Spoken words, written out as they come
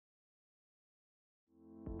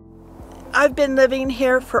I've been living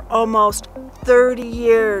here for almost 30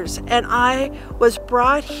 years, and I was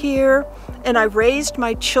brought here and I raised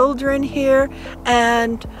my children here,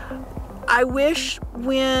 and I wish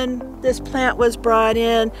when this plant was brought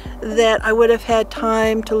in that I would have had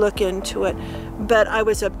time to look into it, but I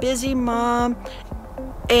was a busy mom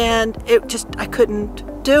and I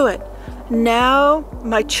couldn't do it. Now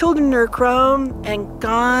my children are grown and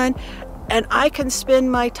gone, and I can spend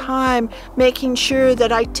my time making sure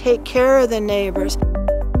that I take care of the neighbors.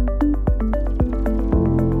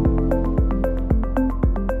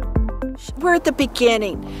 We're at the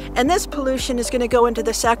beginning, and this pollution is going to go into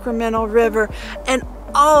the Sacramento River and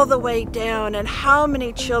all the way down, and how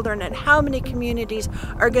many children and how many communities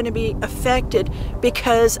are going to be affected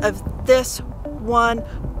because of this one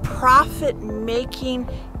profit-making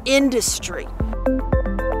industry.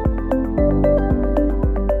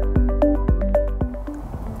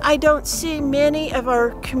 I don't see many of our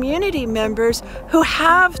community members who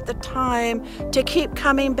have the time to keep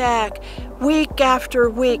coming back week after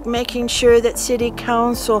week, making sure that City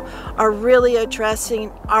Council are really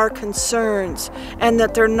addressing our concerns and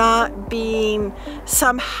that they're not being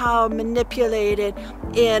somehow manipulated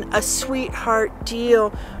in a sweetheart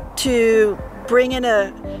deal to bring in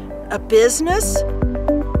a business.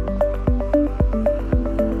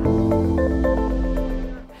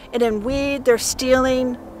 And in W.A.T.E.R, they're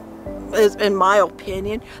stealing, in my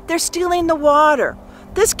opinion, they're stealing the water.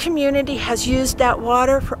 This community has used that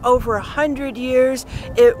water for over 100 years.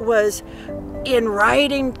 It was in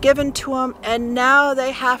writing given to them, and now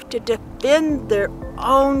they have to defend their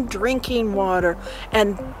own drinking water.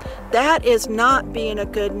 And that is not being a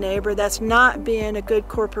good neighbor. That's not being a good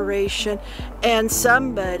corporation. And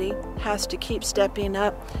somebody has to keep stepping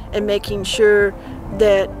up and making sure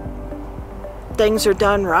that things are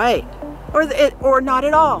done right, or not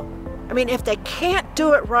at all. I mean, if they can't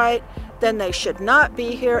do it right, then they should not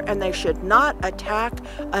be here, and they should not attack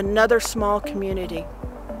another small community.